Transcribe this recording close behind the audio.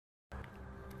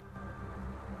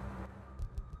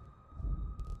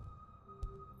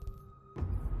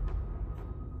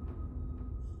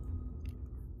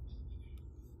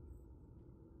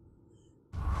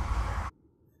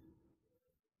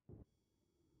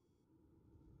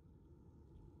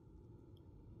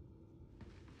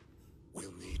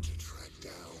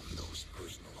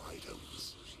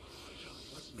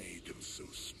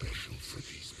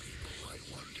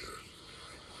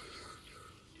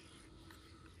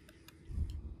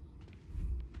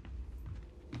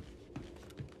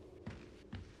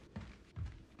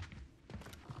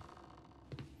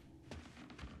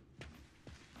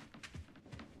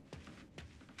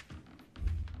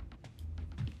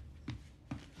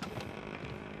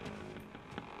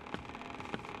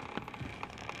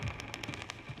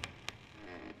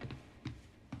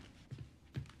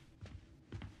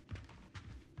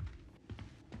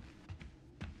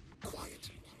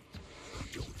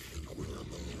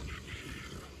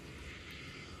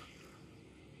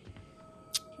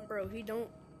Bro, he don't.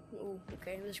 Oh,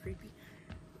 okay, this is creepy.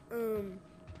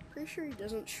 Pretty sure he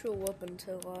doesn't show up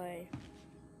until I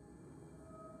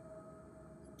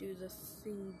do the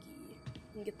thingy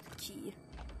and get the key.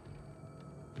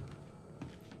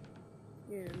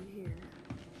 Yeah, I'm here.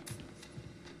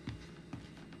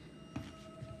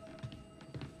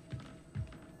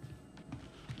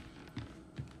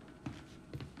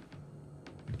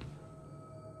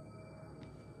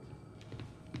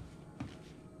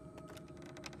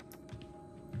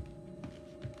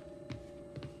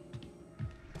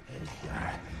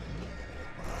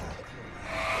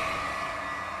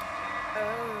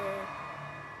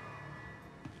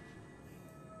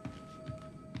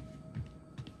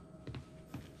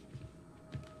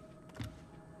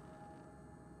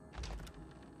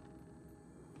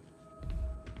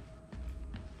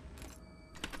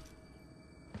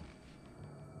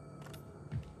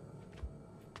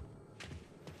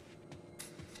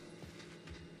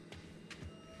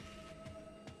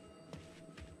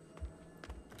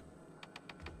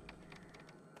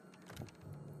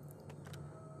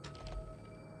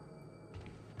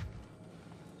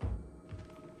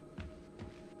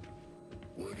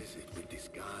 What is it with this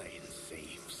guy and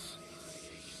safes?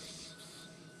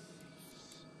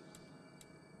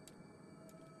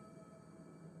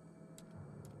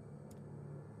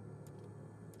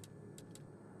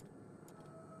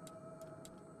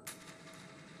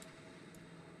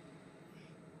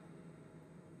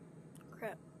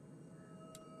 Crap.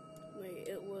 Wait,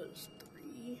 it was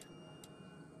 3,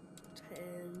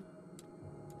 10,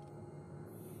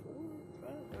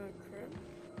 4, 5, crap.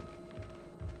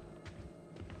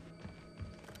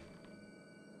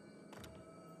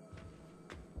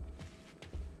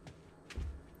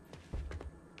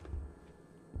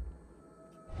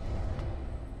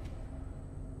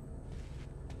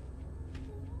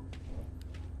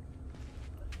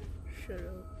 Shut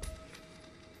up.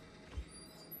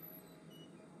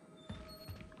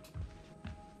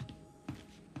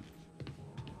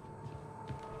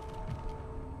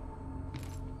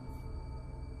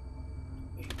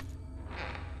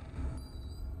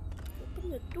 Open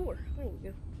the door. There we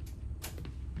go.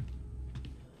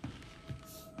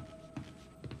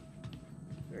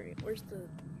 Alright, where's the...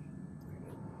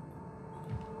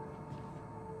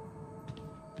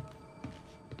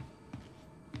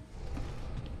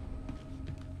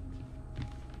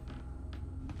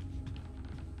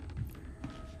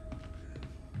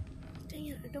 Dang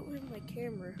it, I don't have my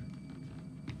camera.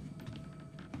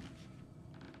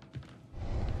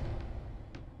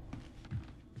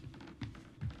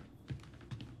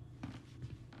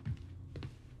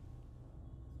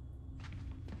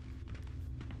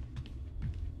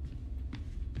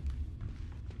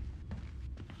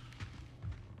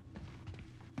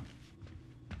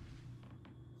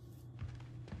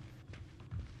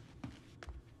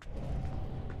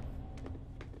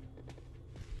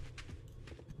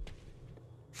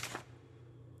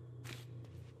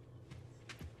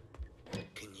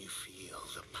 Can you feel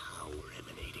the power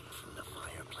emanating from the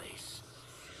fireplace?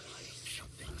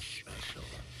 Something special.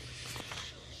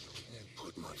 Can't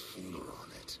put my finger on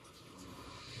it.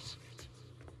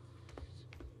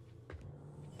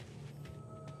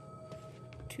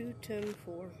 210-4.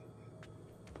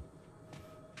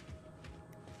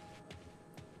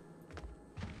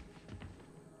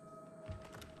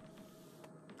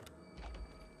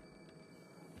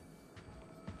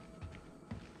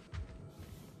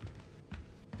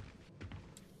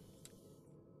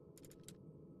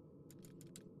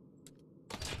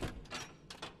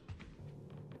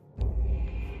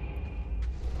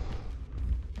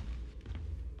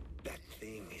 That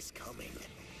thing is coming.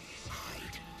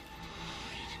 Hide.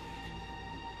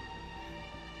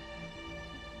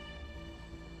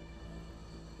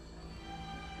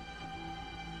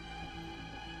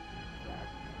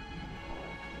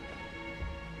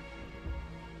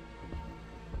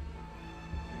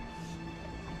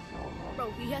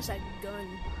 Bro, he has a gun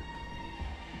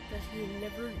that he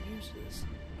never uses.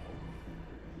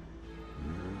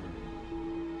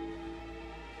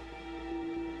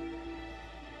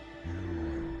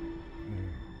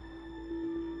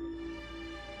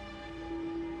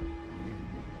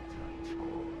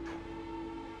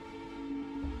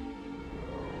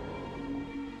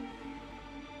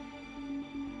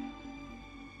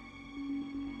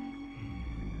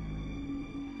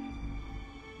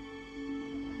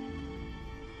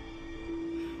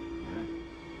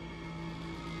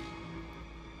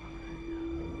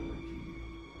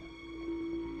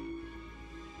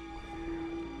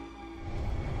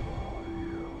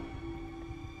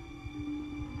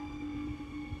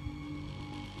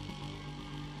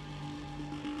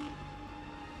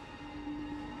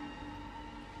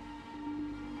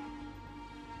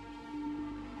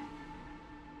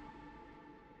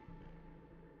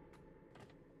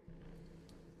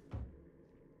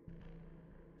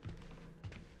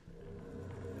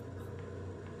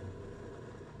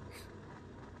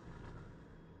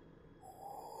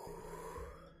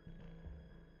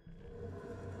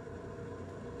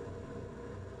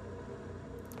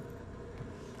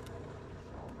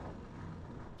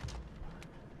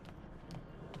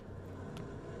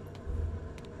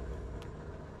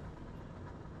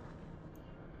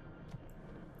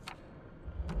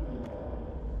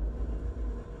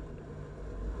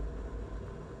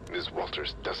 Mrs.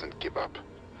 Walters doesn't give up.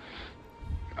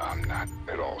 I'm not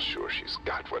at all sure she's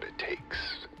got what it takes.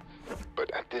 But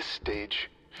at this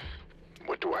stage,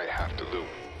 what do I have to lose?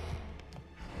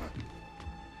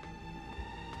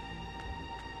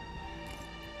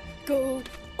 Go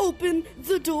open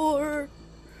the door.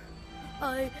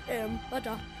 I am a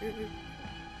doctor.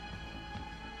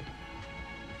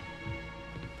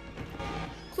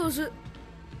 Close it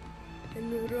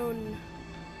and run.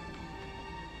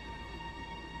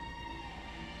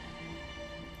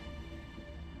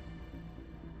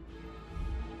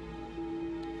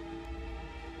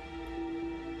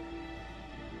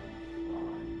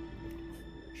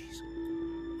 Jeez.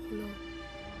 No.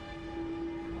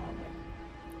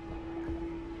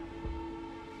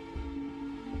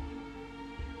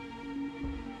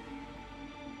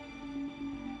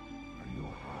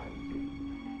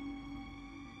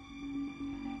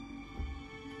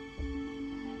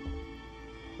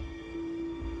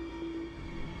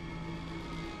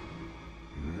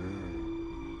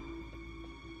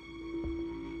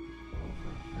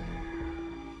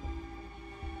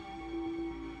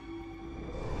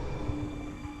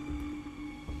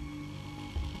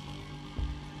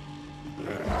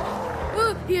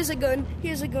 He has a gun. He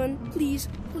has a gun. Please,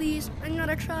 please. I'm not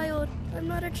a child. I'm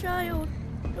not a child.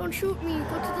 Don't shoot me.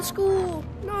 Go to the school.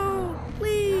 No,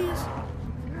 please.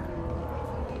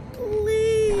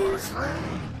 Please.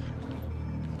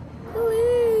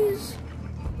 Please.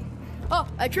 Oh,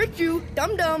 I tricked you.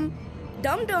 Dum dum.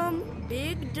 Dum dum.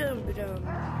 Big dum dum.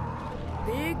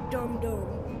 Big dum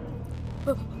dum.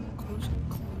 Oh, close,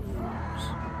 close.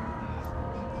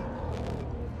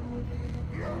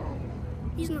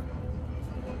 He's not.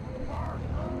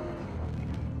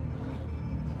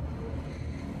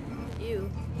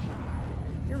 Ew.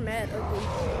 You're mad ugly.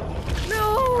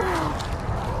 No!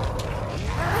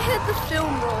 I hit the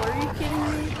film roll. Are you kidding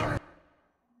me?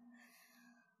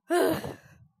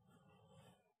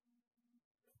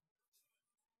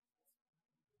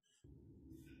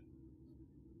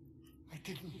 I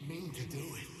didn't mean to do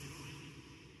it.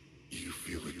 You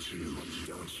feel it too,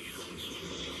 don't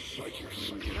you? Like you're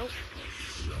sucking Nope.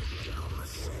 right down the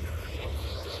center.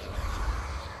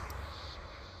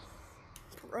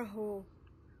 Bro.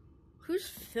 Whose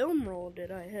film roll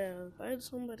did I have? I had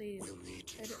somebody We'll need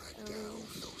to edit track down. down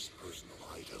those personal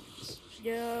items.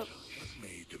 Yep. What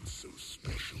made them so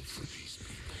special for these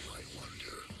people, I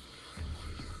wonder.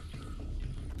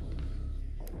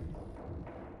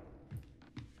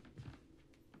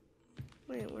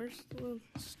 Wait, where's the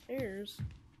stairs?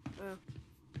 Oh.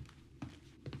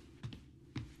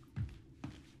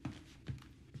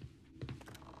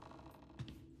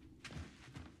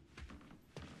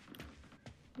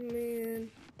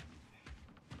 Man.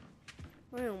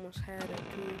 I almost had it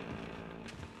too.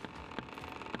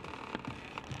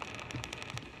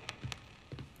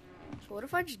 So what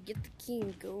if I just get the key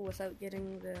and go without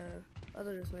getting the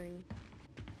other thing?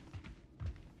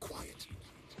 Quiet.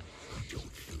 I don't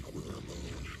think we're alone.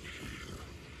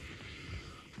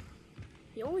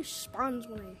 He always spawns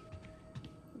when I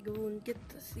go and get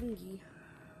the thingy.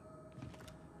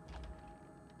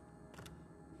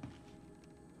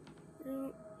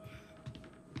 Yep.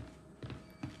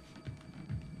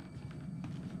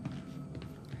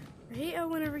 I hate how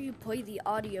whenever you play the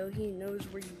audio, he knows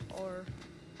where you are.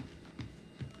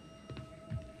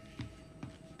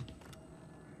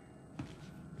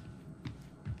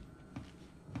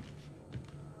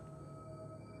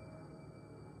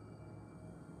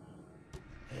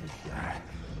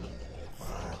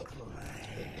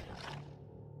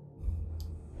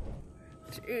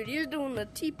 Dude, he's doing the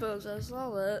T-pose, I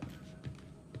saw that.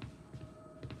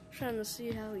 Trying to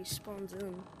see how he spawns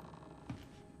in.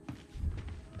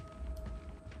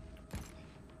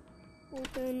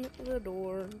 Open the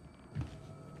door.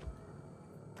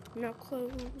 Now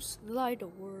close thy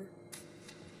door.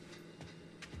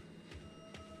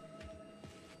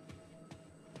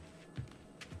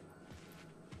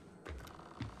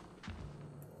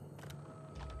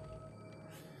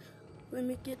 Let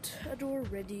me get a door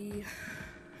ready.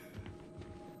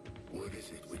 What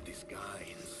is it with this guy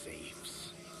in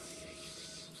safes?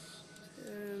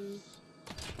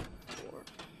 4.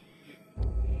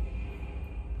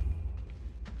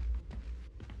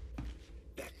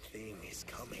 That thing is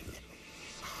coming.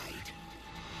 Hide.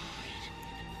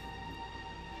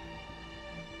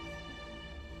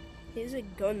 He has a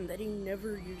gun that he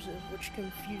never uses, which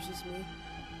confuses me.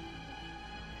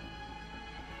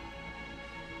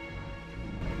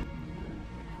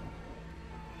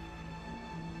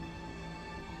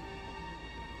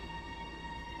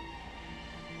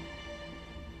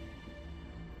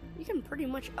 You can pretty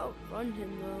much outrun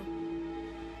him, though.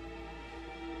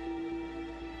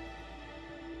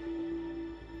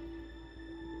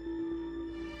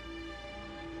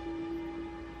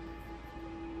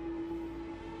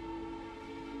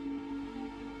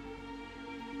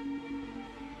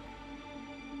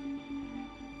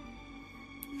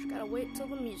 Gotta wait till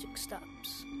the music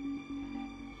stops.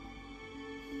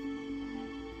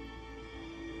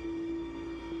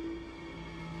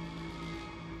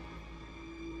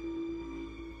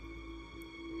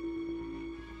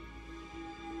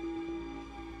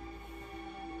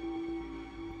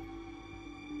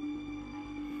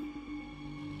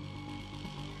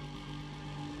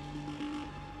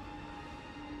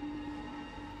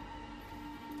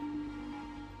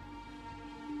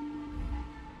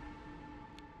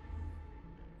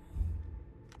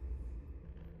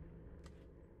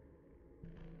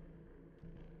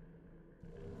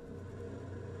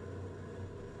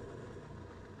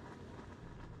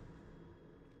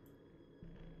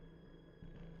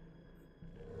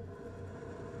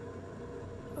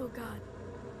 Oh God.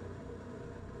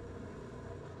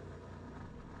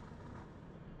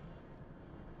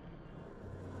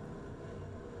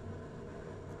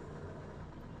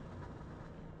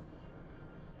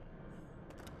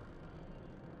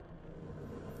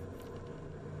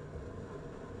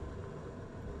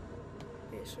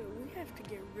 Okay, so we have to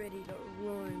get ready to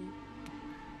run.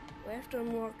 Do I have to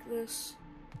unlock this?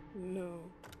 No.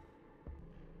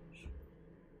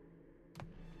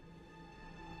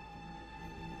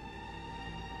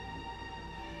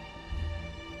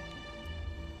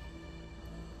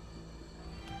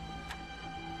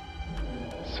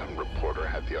 Some reporter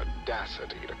had the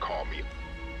audacity to call me.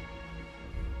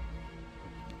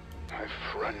 I've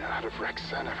run out of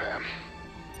Rexanavam.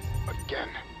 Again.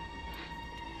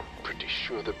 Pretty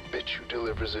sure the bitch who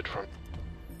delivers it from...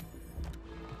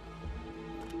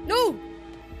 No!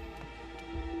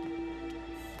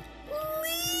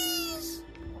 Please!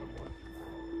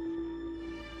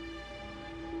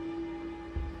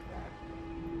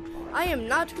 I am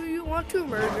not who you want to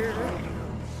murder.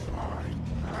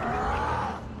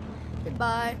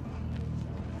 Goodbye.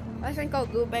 I think I'll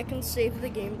go back and save the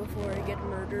game before I get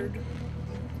murdered.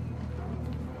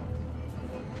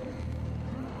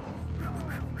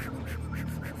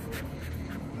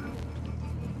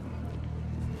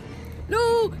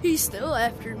 No! He's still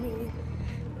after me.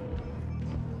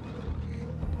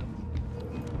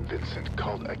 Vincent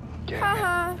called again.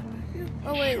 Haha.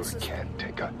 Oh wait. Sure can't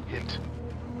take a hint.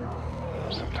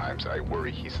 Sometimes I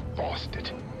worry he's lost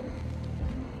it.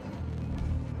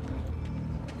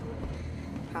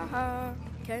 Haha.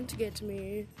 Can't get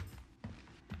me.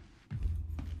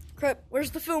 Crap,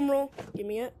 where's the film roll? Give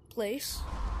me it, place.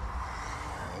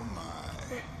 Oh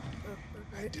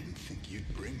my. I didn't think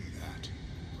you'd bring that.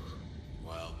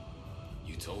 Well,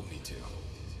 you told me to.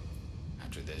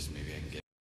 After this, maybe I can get...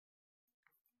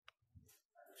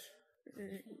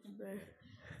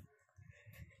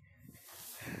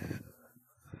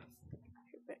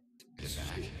 Get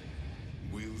back.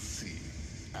 We'll see,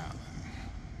 Alan.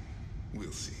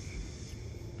 We'll see.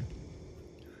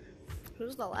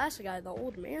 Who's the last guy? The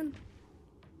old man?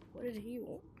 What did he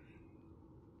want?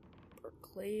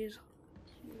 Barclays.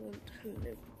 He went to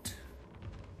note.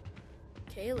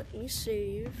 Okay, let me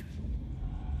save.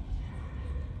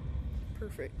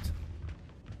 Perfect.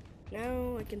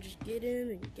 Now I can just get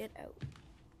in and get out.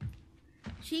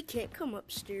 He can't come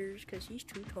upstairs because he's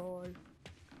too tall.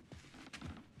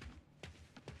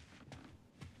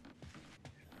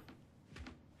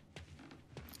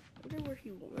 I wonder where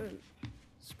he went.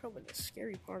 It's probably the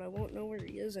scary part. I won't know where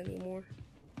he is anymore.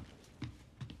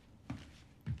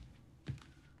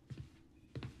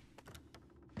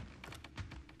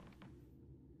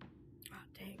 Ah,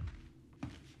 dang.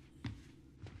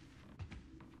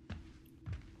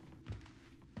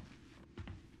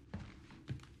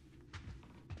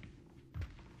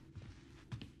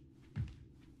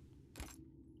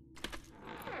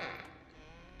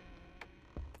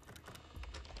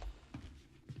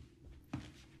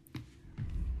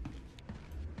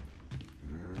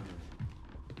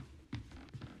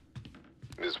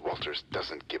 Ms. Walters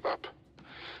doesn't give up.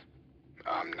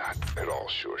 I'm not at all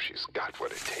sure she's got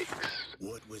what it takes.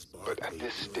 What was But at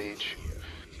this stage...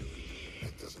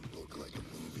 That doesn't look like a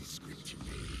movie script to me.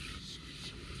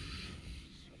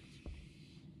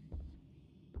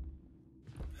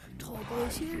 Tall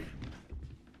boys here.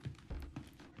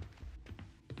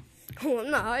 Oh, I'm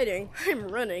not hiding. I'm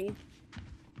running.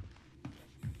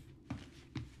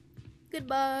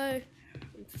 Goodbye.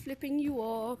 I'm flipping you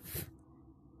off.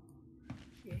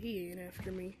 Yeah, he ain't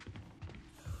after me.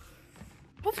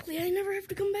 Hopefully I never have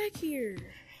to come back here.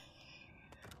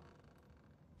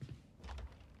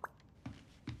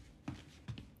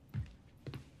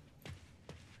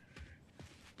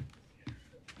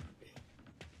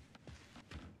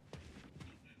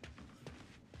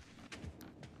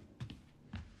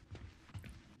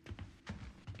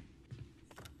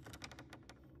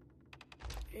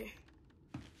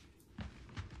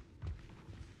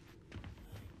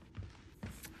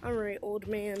 Alright, old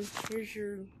man. Here's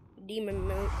your demon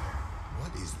note.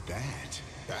 What is that?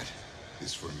 That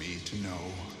is for me to know,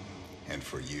 and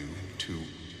for you to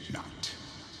not.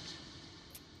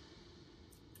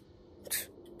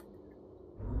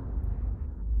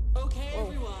 Okay,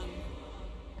 everyone.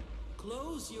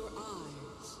 Close your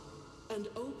eyes and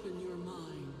open your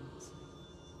minds.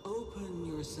 Open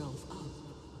yourself up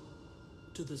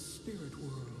to the spirit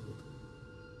world.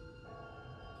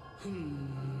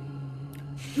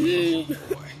 Is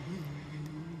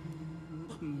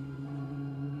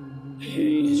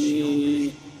she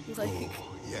okay? He's like,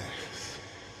 Oh, yes.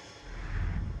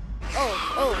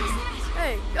 oh.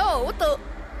 Hey, yo, what the?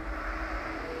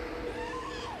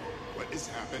 What is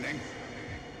happening?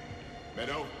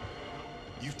 Meadow,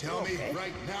 you tell me Okay.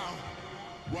 right now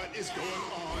what is going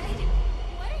on.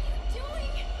 What are you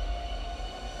doing?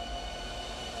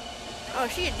 Oh,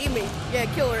 she a demon. Yeah,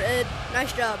 kill her, Ed.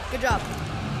 Nice job. Good job.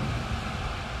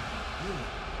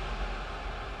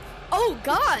 Oh,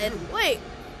 God. Wait.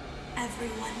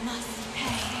 Everyone must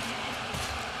pay.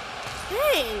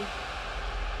 Dang.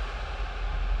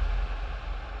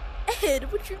 Ed,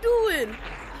 what you doing?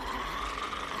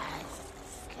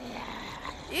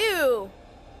 Ew.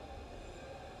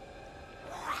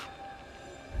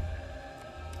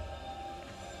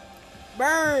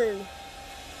 Burn.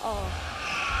 Oh.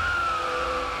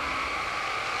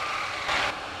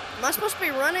 Am I supposed to be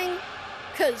running?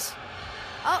 Cause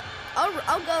I'll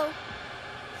go.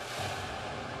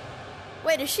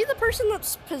 Wait, is she the person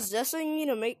that's possessing me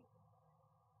to make?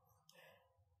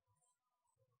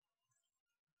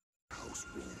 House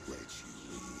won't let you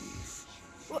leave.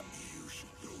 What? You should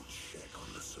go check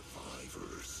on the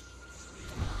survivors.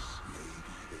 Maybe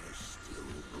they're still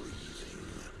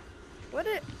breathing.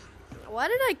 Why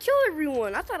did I kill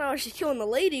everyone? I thought I was just killing the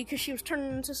lady because she was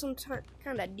turning into some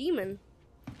kind of demon.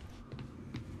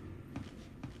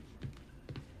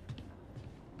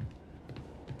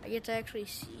 I get to actually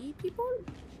see people?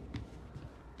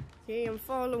 Okay, I'm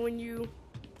following you.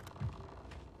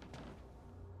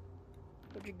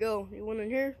 Where'd you go? You went in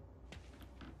here?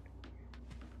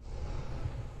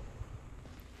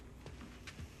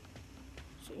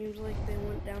 Seems like they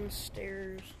went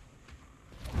downstairs.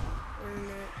 Where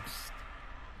next?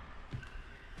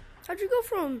 How'd you go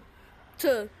from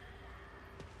to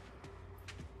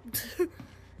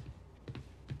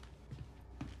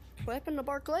what happened to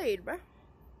Barclay, bruh?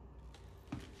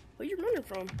 Where you running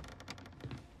from?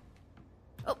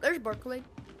 Oh, there's Barclay.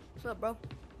 What's up, bro?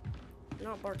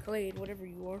 Not Barclay, whatever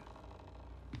you are.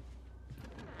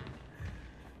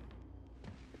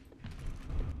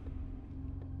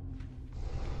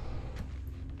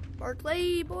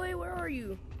 Barclay, boy, where are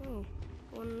you? Oh,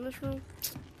 one in this room?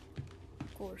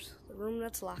 Of course, the room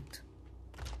that's locked.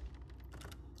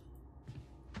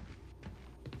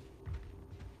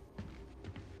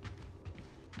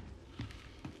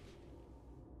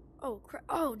 Oh, crap.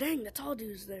 Oh, dang, the tall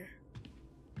dude's there.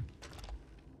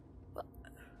 What?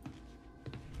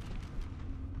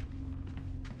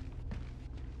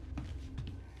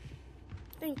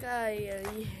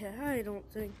 I don't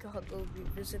think I'll go be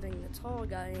visiting the tall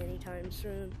guy anytime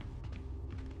soon.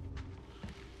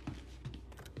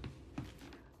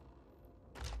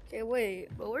 Okay, wait,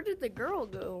 but where did the girl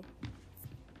go?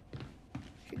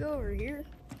 She go over here?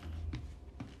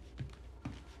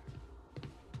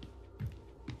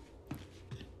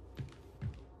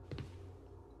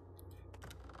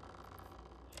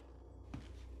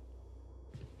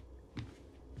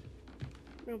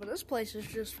 No, but this place is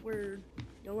just where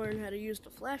you learn how to use the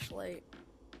flashlight.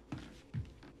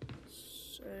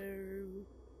 So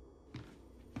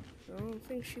I don't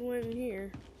think she went in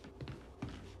here.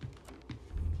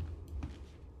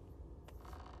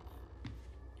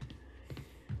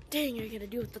 Dang, I gotta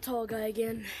deal with the tall guy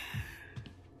again.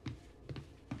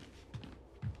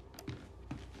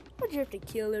 Why'd you have to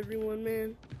kill everyone,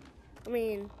 man? I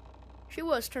mean, she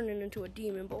was turning into a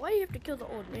demon, but why do you have to kill the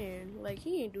old man? Like,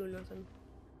 he ain't doing nothing.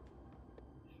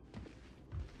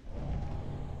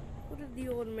 What did the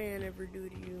old man ever do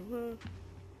to you, huh?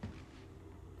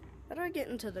 How do I get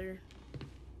into there?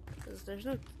 Because there's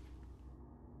no...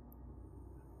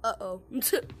 Uh-oh.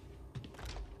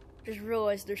 Just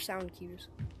realized there's sound cues.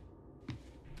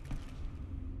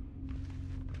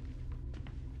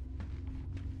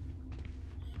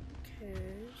 Okay,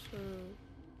 so...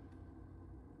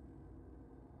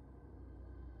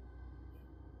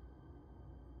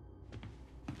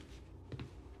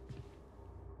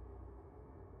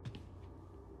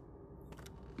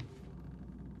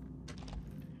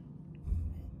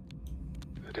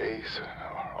 The days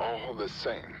are all the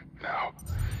same now.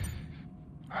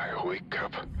 I wake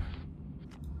up.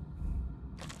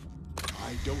 I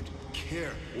I don't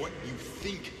care what you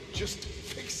think. Just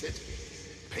fix it.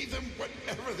 Pay them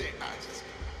whatever they ask.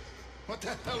 What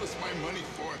the hell is my money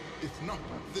for if not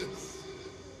this?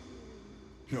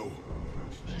 No,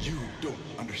 you don't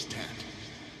understand.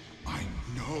 I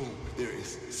know there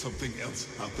is something else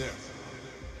out there.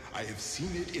 I have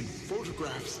seen it in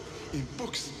photographs, in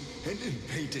books, and in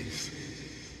paintings.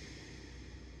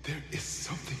 There is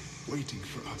something waiting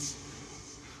for us.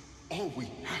 All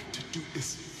we have to do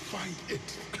is find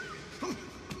it.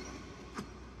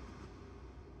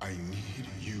 I need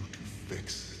you to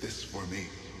fix this for me.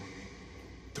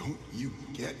 Don't you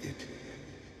get it?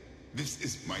 This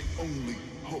is my only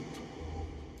hope.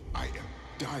 I am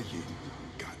dying,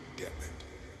 goddammit.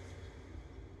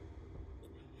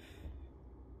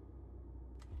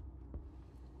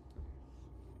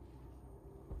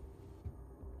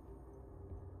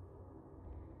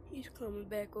 He's coming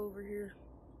back over here.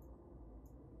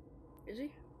 Is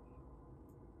he?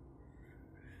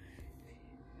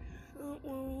 Oh,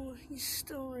 well, he's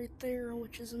still right there,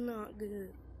 which is not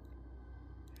good.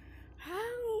 How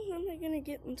am I gonna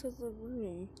get into the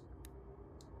room?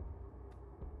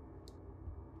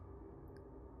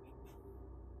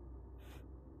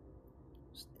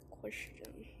 That's the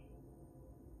question.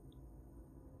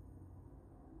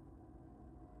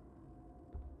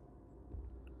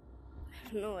 I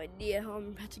have no idea how I'm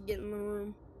about to get in the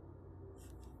room.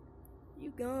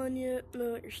 You gone yet?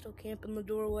 No, you're still camping the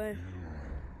doorway.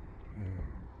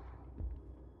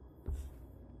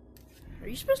 Are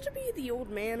you supposed to be the old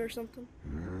man or something?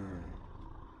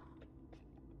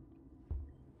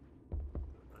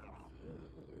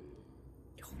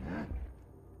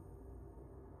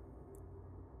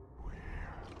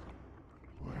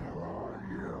 Where are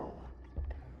you?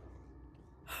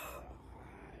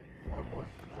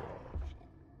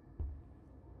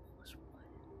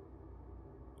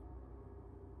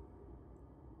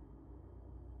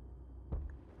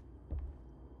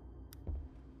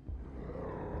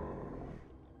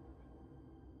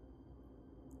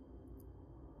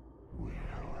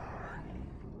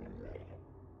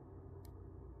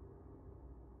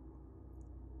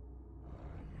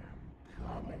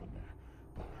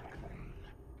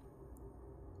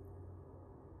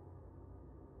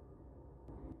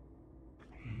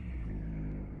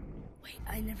 Wait,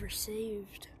 I never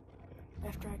saved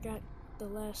after I got the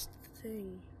last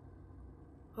thing.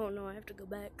 Oh no, I have to go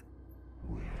back.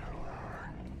 Where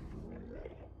are you?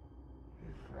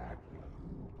 Is that you,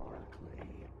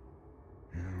 Barclay?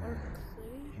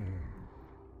 Barclay?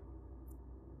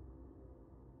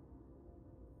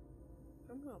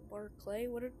 I'm not Barclay.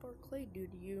 What did Barclay do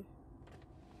to you?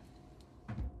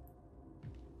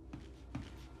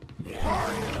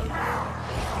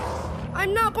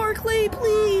 I'm not Barclay,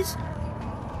 please!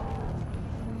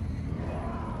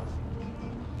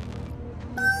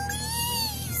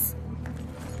 Please!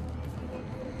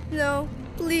 No,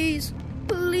 please.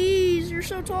 Please, you're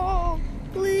so tall.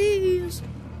 Please.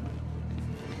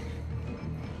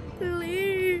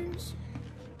 Please.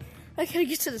 I gotta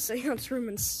get to the seance room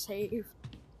and save.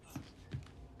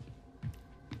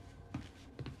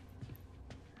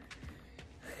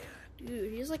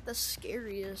 Dude, he's like the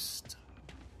scariest.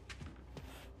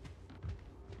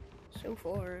 So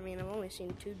far, I mean, I've only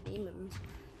seen 2 demons.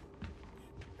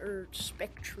 Or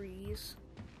spectres.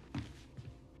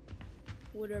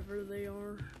 Whatever they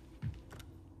are.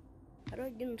 How do I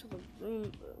get into the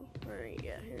room, though? Alright,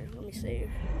 yeah, here, let me save.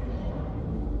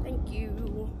 Thank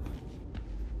you.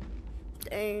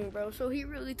 Dang, bro, so he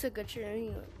really took a chair and he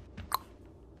went...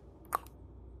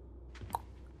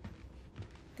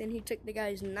 Then he took the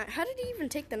guy's knife. How did he even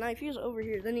take the knife? He was over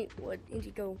here. Then he, what, did he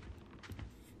go?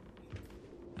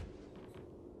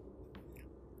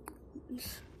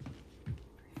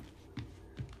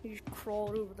 He just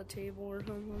crawled over the table or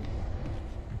something.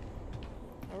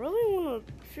 I really want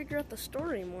to figure out the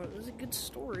story more. It was a good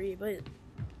story, but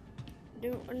I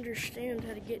don't understand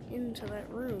how to get into that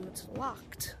room. It's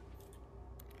locked.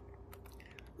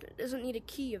 It doesn't need a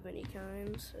key of any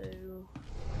kind, so...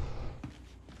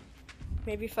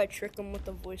 Maybe if I trick him with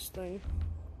the voice thing.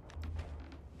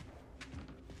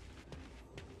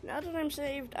 Now that I'm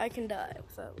saved, I can die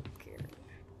without caring.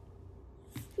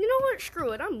 You know what?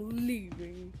 Screw it. I'm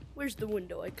leaving. Where's the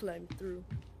window I climbed through?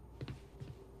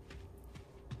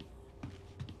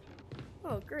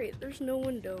 Oh, great. There's no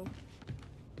window.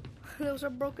 That was a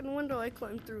broken window I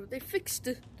climbed through. They fixed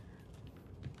it.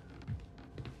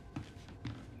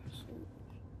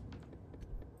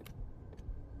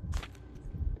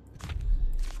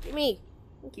 Me.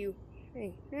 Thank you.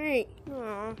 Hey, hey.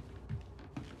 Aww.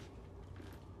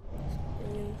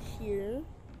 In here.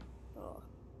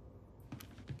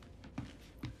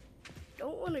 Oh.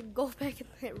 want to go back in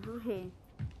that room.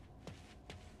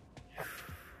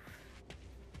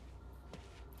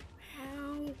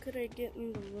 How could I get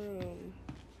in the room?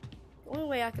 The only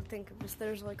way I could think of is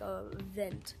there's like a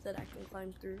vent that I can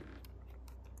climb through.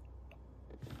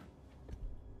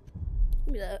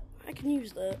 Look at that. I can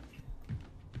use that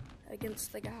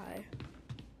against the guy.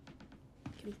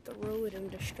 I can throw it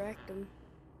and distract him.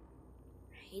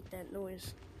 I hate that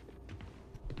noise.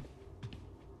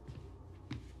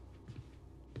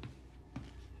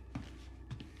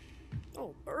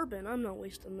 Oh, bourbon. I'm not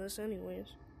wasting this anyways.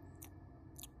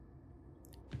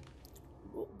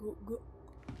 Go, go, go.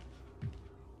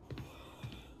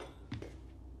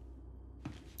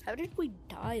 How did we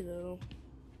die, though?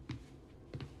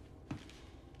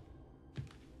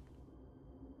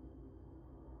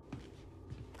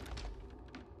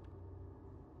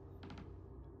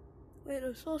 Wait,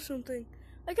 I saw something.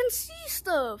 I can see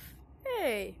stuff!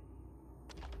 Hey!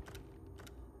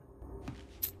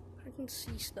 I can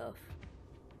see stuff.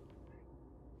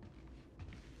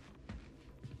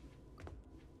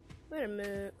 Wait a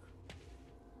minute.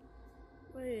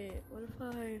 Wait, what if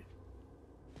I...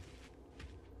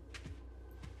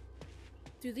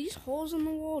 Do these holes in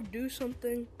the wall do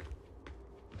something?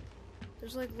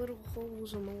 There's like little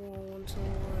holes in the wall once in a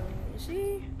while. You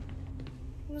see?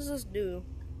 What does this do?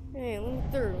 Hey, let me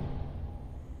through.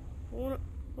 Let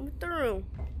me through.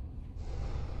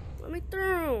 Let me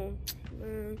through.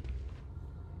 Man.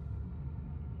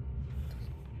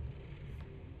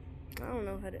 I don't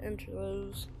know how to enter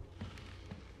those.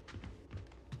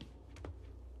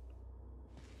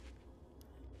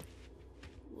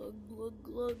 Glug, glug,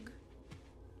 glug.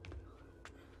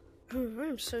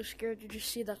 I'm so scared to just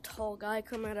see that tall guy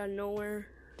come out of nowhere.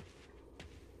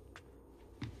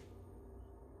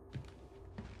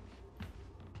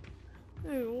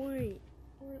 Hey, wait.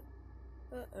 What?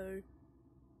 Uh-oh.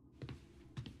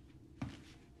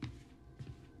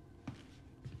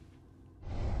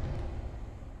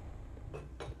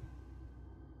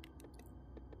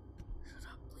 Shut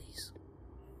up, please.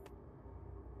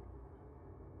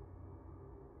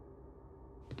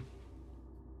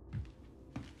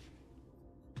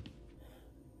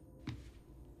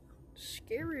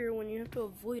 Scarier when you have to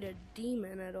avoid a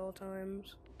demon at all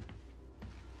times.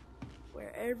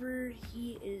 Wherever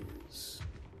he is.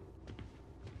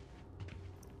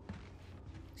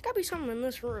 There's gotta be something in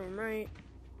this room, right?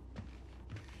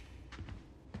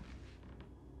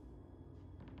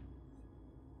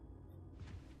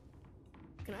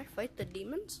 Can I fight the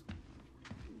demons?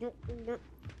 So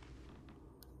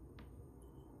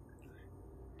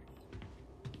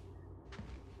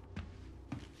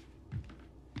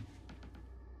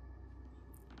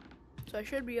I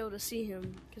should be able to see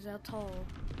him, because how tall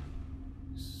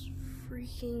this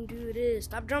freaking dude is.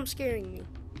 Stop jump scaring me.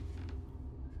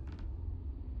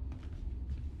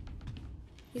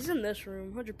 He's in this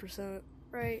room, 100%,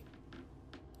 right?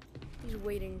 He's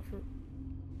waiting for...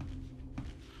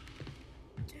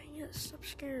 Dang it, stop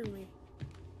scaring me.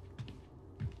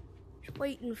 He's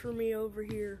waiting for me over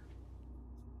here.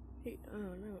 Oh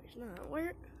no, he's not.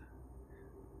 Where?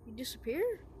 He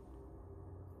disappeared?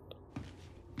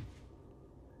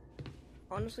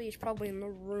 Honestly, he's probably in the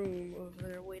room over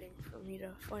there waiting for me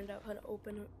to find out how to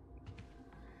open it.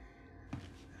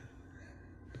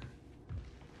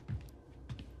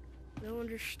 I don't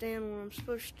understand what I'm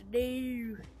supposed to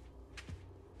do.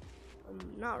 I'm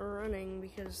not running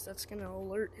because that's gonna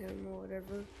alert him or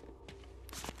whatever.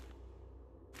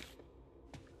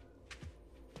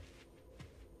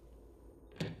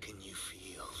 Can you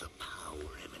feel the power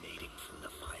emanating from the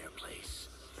fireplace?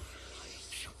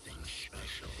 Something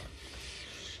special.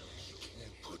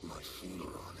 Can't put my finger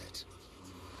on it.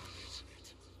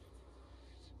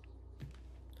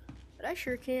 But I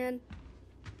sure can.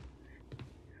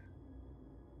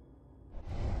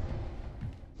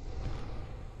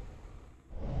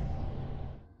 I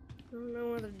don't know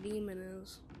where the demon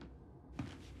is.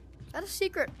 Is that a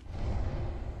secret?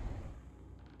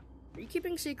 Are you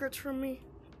keeping secrets from me?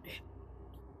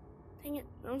 Dang it,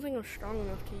 I don't think I'm strong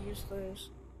enough to use those.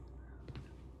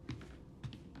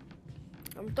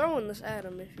 I'm throwing this at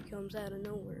him if he comes out of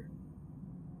nowhere.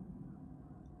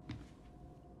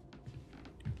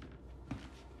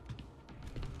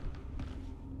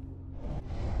 I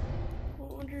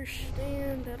don't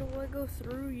understand. How do I go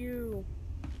through you?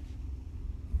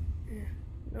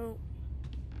 No.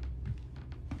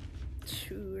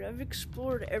 Dude, I've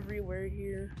explored everywhere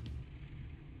here.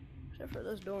 Except for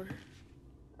this door.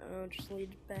 I'll just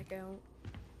lead it back out.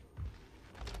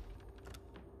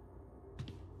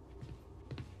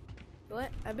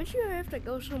 What? I bet you I have to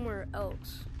go somewhere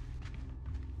else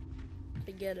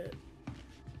to get it.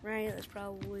 Right, that's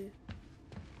probably...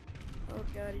 Oh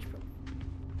god, he's probably...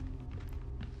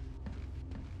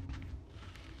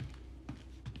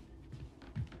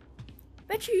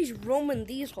 Bet you he's roaming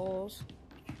these halls.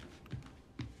 I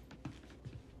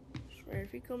swear,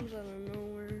 if he comes out of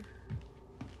nowhere...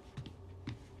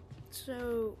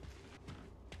 So...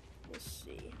 Let's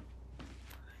see.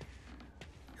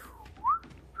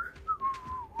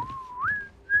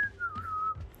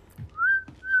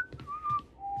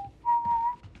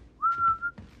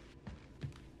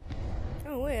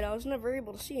 Oh wait, I was never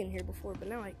able to see in here before, but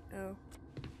now I... Oh.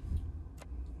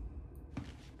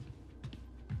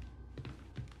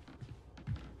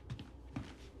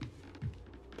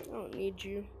 I don't need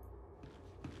you.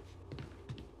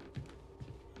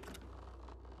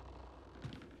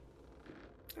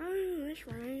 Oh, that's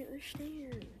right, there's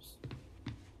stairs.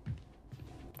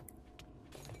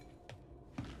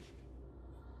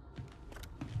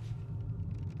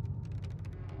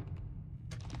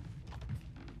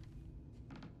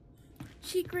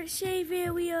 Secret save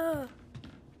area!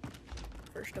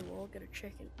 First of all, gotta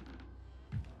check it.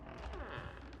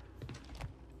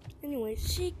 Anyway,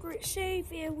 secret save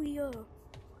area!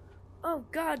 Oh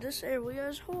god, this area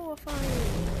is horrifying!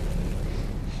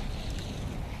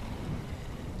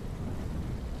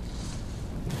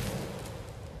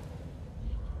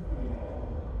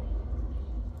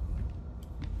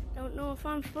 Don't know if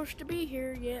I'm supposed to be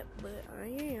here yet, but I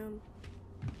am.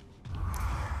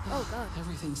 Oh god.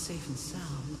 Everything's safe and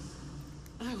sound.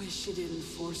 I wish you didn't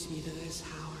force me to this,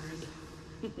 Howard.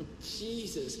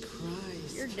 Jesus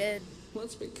Christ. You're dead.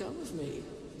 What's become of me?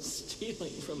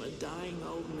 Stealing from a dying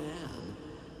old man.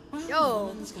 Well, Yo,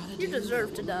 woman's gotta you do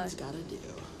deserve what to die. woman's gotta do.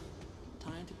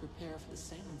 Time to prepare for the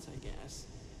seance, I guess.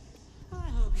 I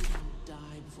hope you don't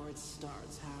die before it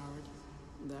starts, Howard.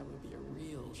 That would be a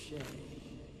real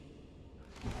shame.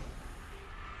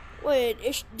 Wait,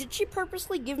 did she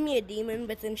purposely give me a demon,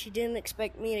 but then she didn't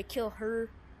expect me to kill her?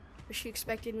 Or she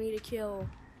expected me to kill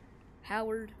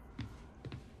Howard?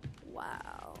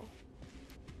 Wow.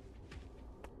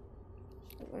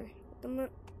 I'm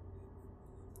not...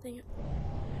 Dang it.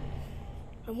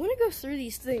 I want to go through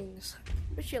these things.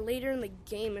 Bet you later in the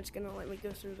game it's gonna let me go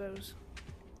through those.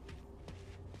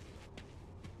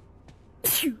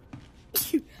 Pew!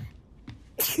 Pew!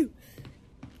 Pew!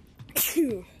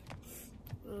 Pew!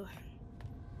 Ugh.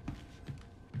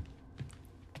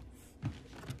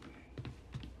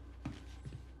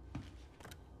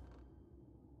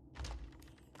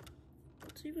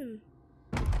 What's even...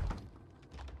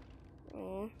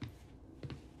 Aww.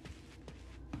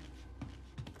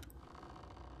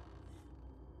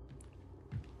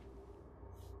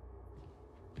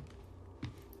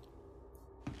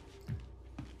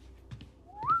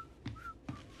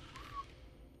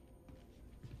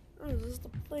 Oh, this is the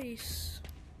place.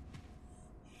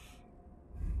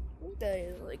 That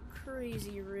is like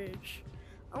crazy rich.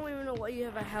 I don't even know why you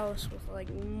have a house with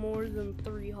like more than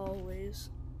 3 hallways.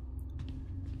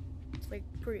 It's like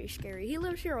pretty scary. He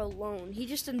lives here alone. He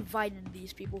just invited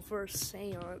these people for a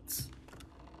seance.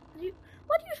 Why do you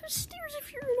have stairs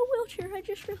if you're in a wheelchair? I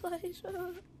just realized.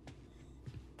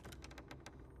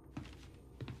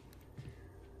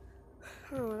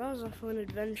 Oh, that was a fun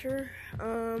adventure.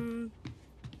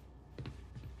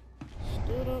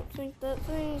 Still don't think that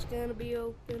thing's gonna be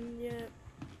open yet.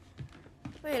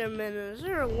 Wait a minute, is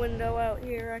there a window out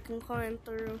here I can climb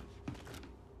through?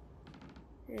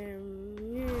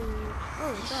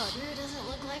 Oh god. Sure doesn't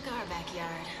look like our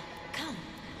backyard. Come.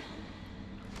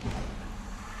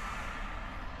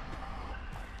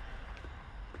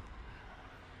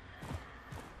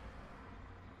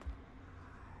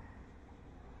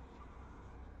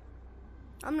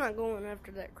 I'm not going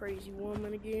after that crazy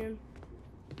woman again.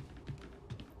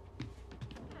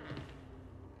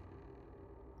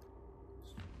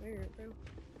 Where, bro?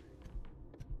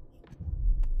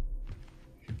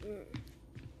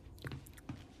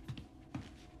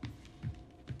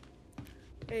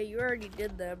 Hey, you already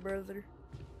did that, brother.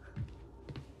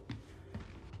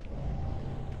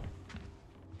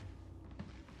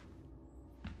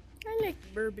 I like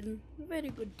bourbon. Very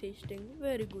good tasting.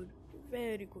 Very good.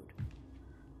 Very good.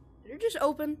 Did it just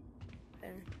open?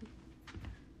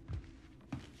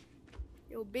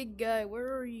 Yo, big guy,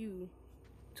 where are you?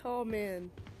 Tall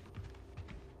man.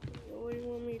 What do you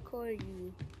want me to call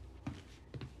you?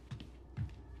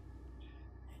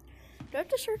 Do I have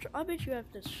to search? I bet you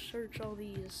have to search all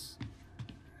these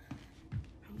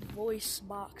voice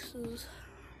boxes.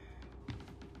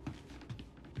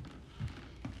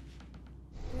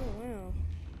 Oh, wow.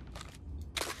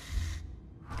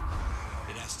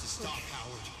 It has to stop,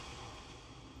 Howard.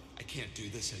 I can't do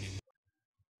this anymore.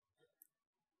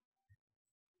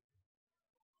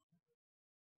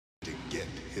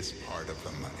 his part of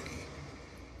the money.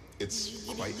 It's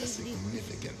quite a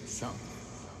significant sum.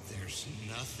 There's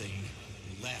nothing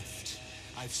left.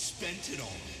 I've spent it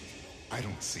all. I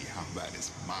don't see how that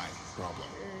is my problem.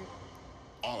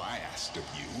 All I asked of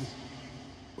you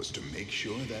was to make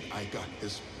sure that I got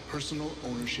his personal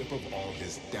ownership of all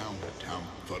his downtown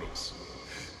photos.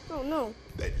 Oh no.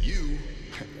 That you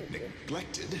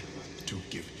neglected to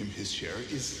give him his share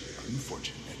is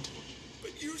unfortunate.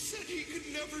 But you said he could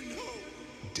never know.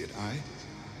 Did I?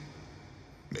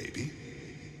 Maybe.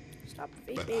 Stop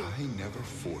But vaping. I never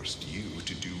forced you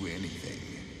to do anything.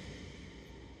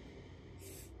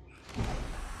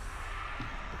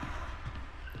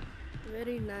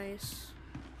 Very nice.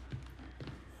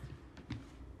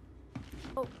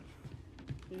 Oh.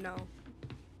 No.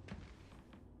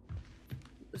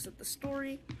 Is it the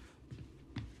story?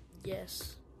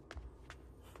 Yes.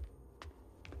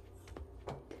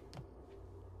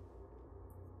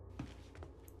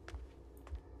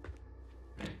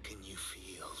 Can you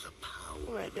feel the power?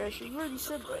 Oh my gosh, you've already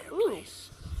said that. Ooh. Fireplace?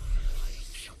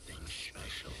 Something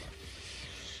special.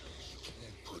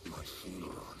 Can't put my finger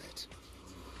on it.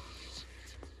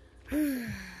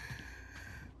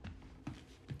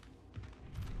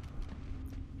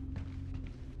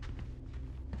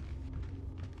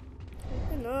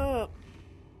 Open up.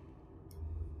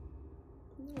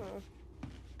 No.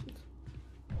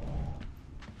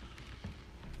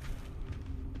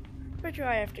 Bet you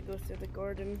I have to go through the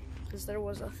garden, because there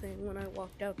was a thing when I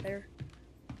walked out there.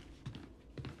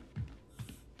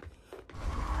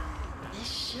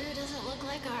 This sure doesn't look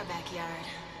like our backyard.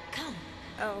 Come.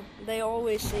 Oh, they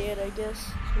always say it, I guess.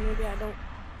 So maybe I don't.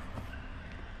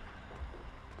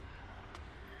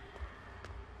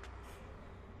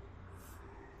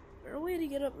 Is there a way to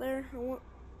get up there? I want.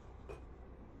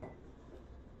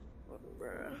 Oh,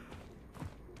 bruh.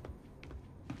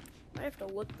 I have to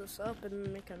look this up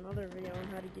and make another video on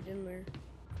how to get in there.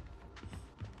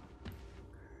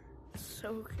 It's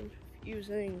so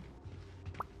confusing.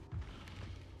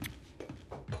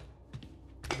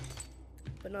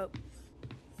 Open up.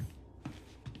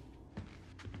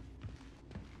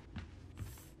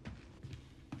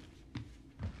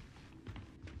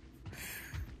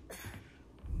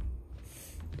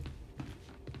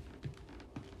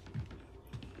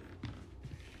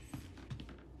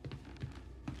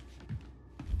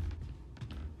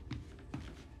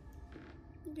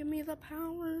 Give me the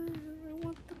power. I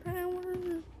want the power.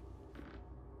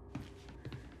 I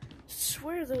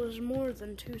swear there was more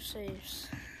than 2 safes.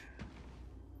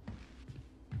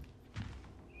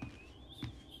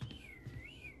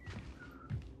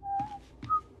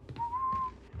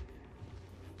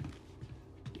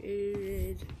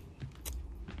 Good.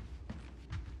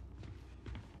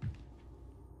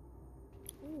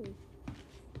 Ooh.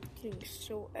 Getting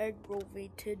so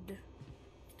aggravated.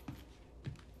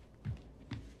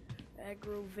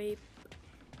 Aggro vape.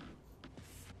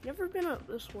 Never been up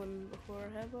this one before,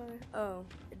 have I? Oh,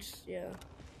 it's, yeah.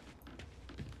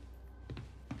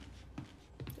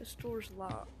 The store's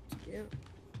locked, yeah.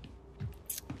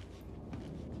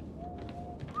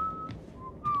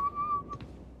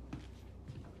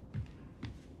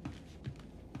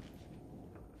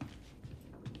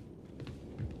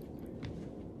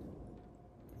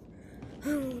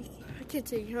 I can't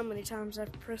tell you how many times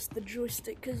I've pressed the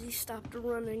joystick because he stopped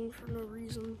running for no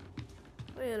reason.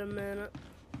 Wait a minute.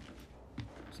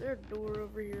 Is there a door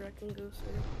over here I can go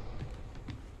through?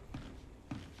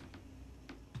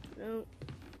 No.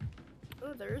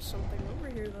 Oh, there is something over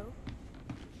here though.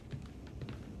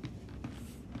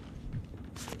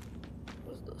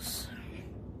 What's this?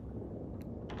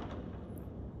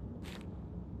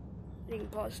 You can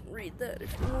pause and read that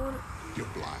if you want.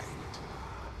 You're blind.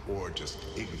 Or just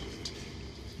ignorant.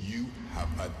 You have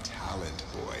a talent,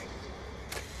 boy.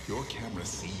 Your camera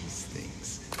sees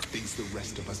things the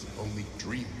rest of us only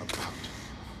dream about.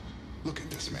 Look at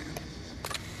this man.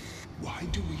 Why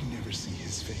do we never see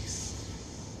his face?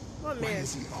 What Why man?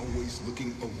 is he always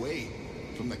looking away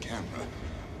from the camera?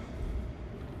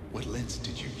 What lens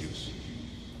did you use?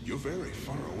 You're very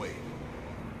far away.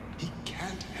 He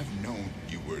can't have known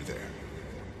you were there.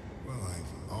 Well,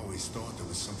 I've always thought there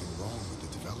was something wrong with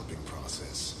the developing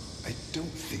process. I don't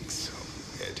think so,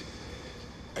 Ed.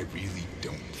 I really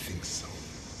don't think so.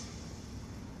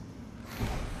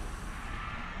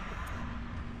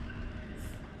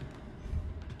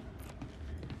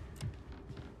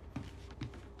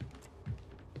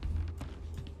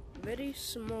 Very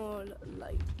small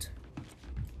light.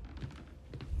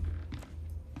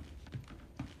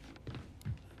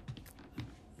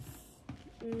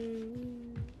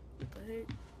 What the heck?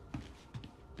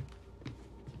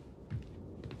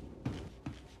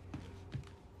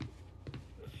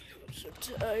 So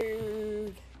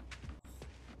tired.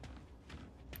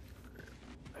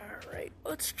 Alright,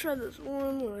 let's try this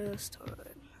one last time.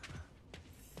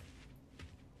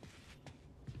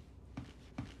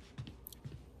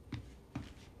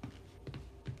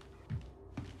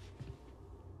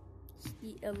 It's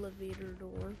the elevator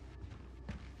door.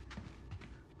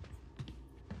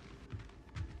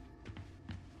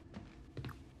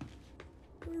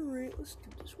 Alright, let's do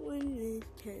this one.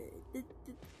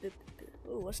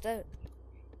 Oh, what's that?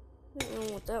 I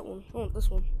don't want that one. I want this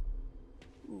one.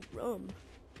 Ooh, rum.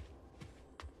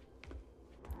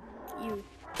 You.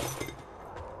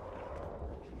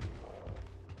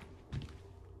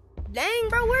 Dang,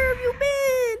 bro, where have you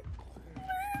been?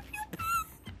 Where have you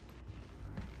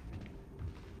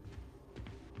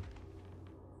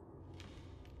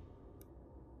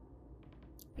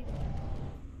been?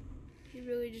 You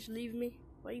really just leave me?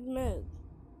 Why are you mad?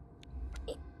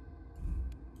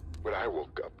 When I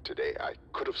woke up today, I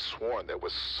could have sworn there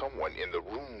was someone in the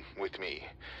room with me.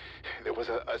 There was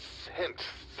a scent,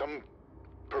 some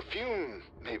perfume,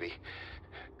 maybe.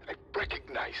 I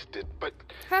recognized it, but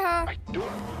I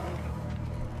don't.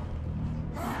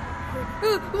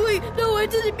 Wait, no, I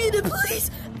didn't mean it,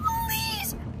 please!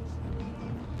 Please!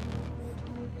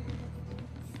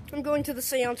 I'm going to the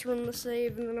seance room to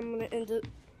save, and then I'm gonna end it,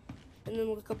 and then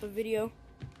look up a video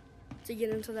to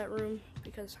get into that room,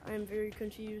 because I am very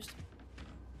confused.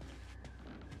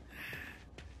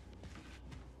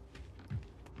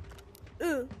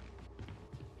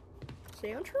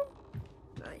 Seance room?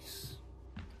 Nice.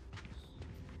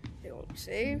 Okay, let me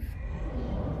save.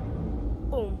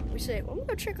 Boom, we save. I'm gonna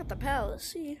go check out the palace,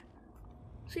 see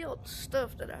all the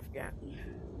stuff that I've gotten.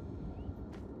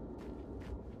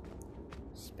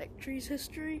 Spectre's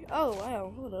history? Oh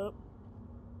wow, hold up.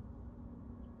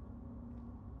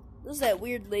 This is that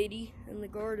weird lady in the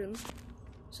garden.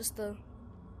 It's just the...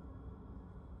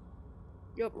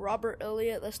 Yup, Robert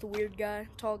Elliott, that's the weird guy,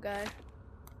 tall guy.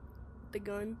 With the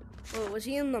gun. Oh, was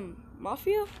he in the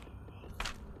mafia?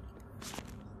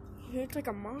 He looked like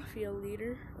a mafia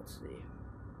leader. Let's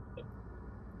see.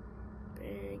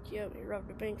 Bank, yep, he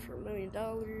robbed a bank for $1 million.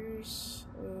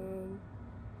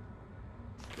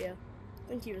 Yeah, I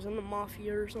think he was in the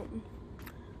mafia or something.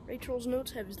 Rachel's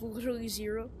notes have literally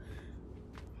 0.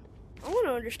 I want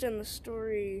to understand the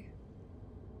story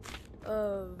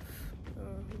of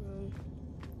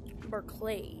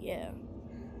Barclay, yeah.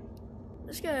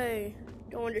 This guy,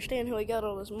 don't understand how he got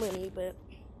all this money, but...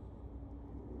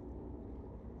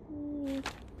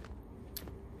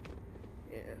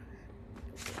 yeah.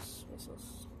 What's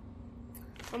this?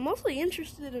 I'm mostly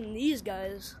interested in these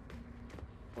guys.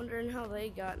 Wondering how they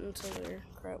got into their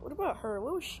crap. What about her?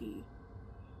 What was she?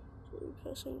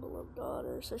 Passing beloved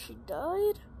daughter. So she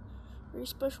died? Very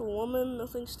special woman,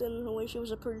 nothing standing in her way. She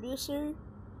was a producer.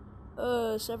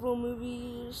 Several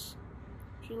movies.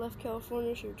 She left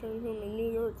California. She returned home to New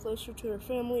York, closer to her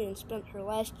family, and spent her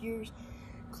last years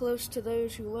close to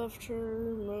those who loved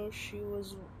her. No, she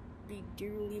was be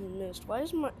dearly missed. Why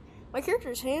is my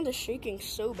character's hand is shaking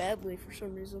so badly for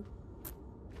some reason?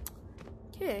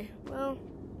 Okay, well,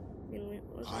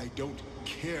 I don't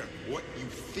care what you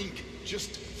think.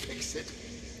 Just fix it.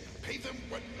 Pay them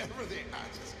whatever they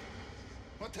ask.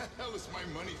 What the hell is my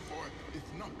money for, if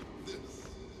not this?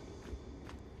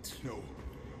 No,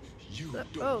 you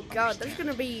don't oh god, there's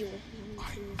gonna be...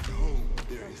 I know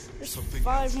there's something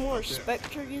 5 more else out there.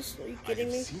 Spectres? Are you kidding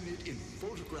me? I've seen it in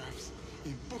photographs,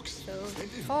 in books, So,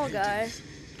 and in tall guy.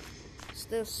 paintings.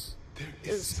 This There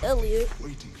is something Elliot.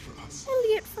 waiting for us.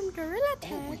 Elliot from Gorilla All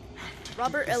Tag. we have to do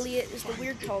Robert is Elliot is the find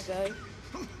weird it. tall guy.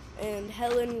 And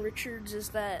Helen Richards is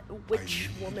that witch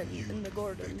I need woman you in the to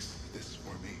garden. Fix this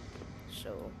for me.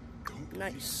 So, Don't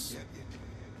nice. forget it.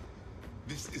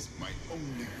 This is my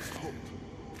only hope.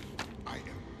 I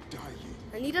am dying.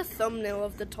 I need a thumbnail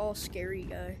of the tall, scary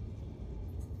guy.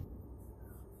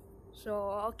 So,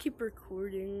 I'll keep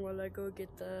recording while I go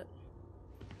get that.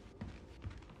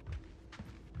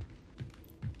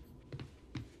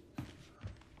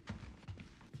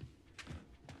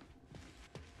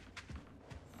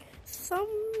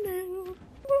 Thumbnail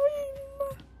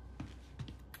time.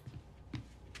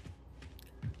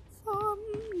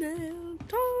 Thumbnail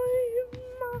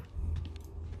time.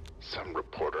 Some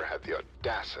reporter had the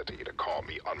audacity to call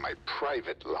me on my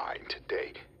private line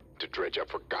today to dredge up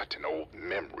forgotten old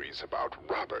memories about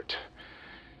Robert.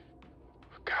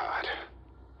 God,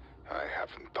 I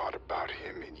haven't thought about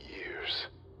him in years.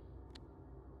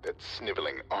 That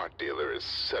sniveling art dealer is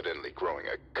suddenly growing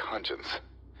a conscience.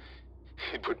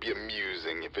 It would be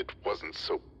amusing if it wasn't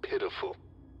so pitiful.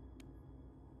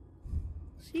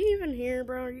 Is he even here,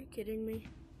 bro? Are you kidding me?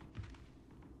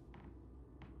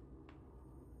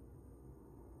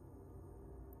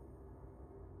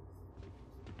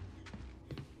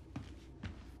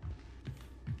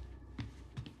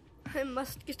 I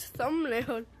must get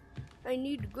thumbnail. I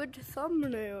need good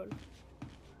thumbnail.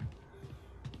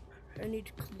 I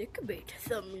need clickbait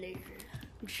thumbnail.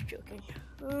 I'm just joking.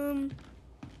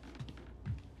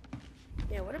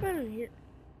 Yeah, what about in here?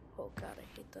 Oh god, I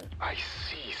hate that. I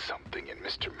see something in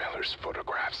Mr. Miller's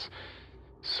photographs.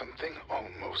 Something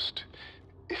almost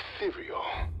ethereal.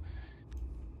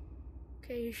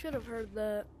 Okay, you should have heard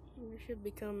that. You should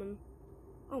be coming.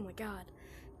 Oh my god.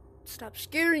 Stop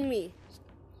scaring me.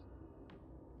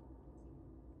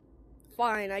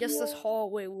 Fine, I guess this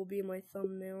hallway will be my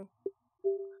thumbnail.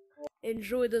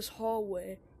 Enjoy this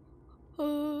hallway.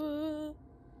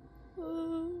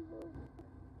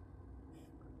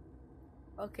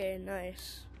 Okay,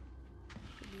 nice.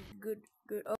 Good.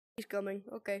 Oh, he's coming.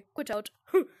 Okay, quit out.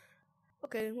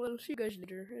 Okay, well, see you guys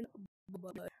later. And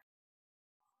bye-bye.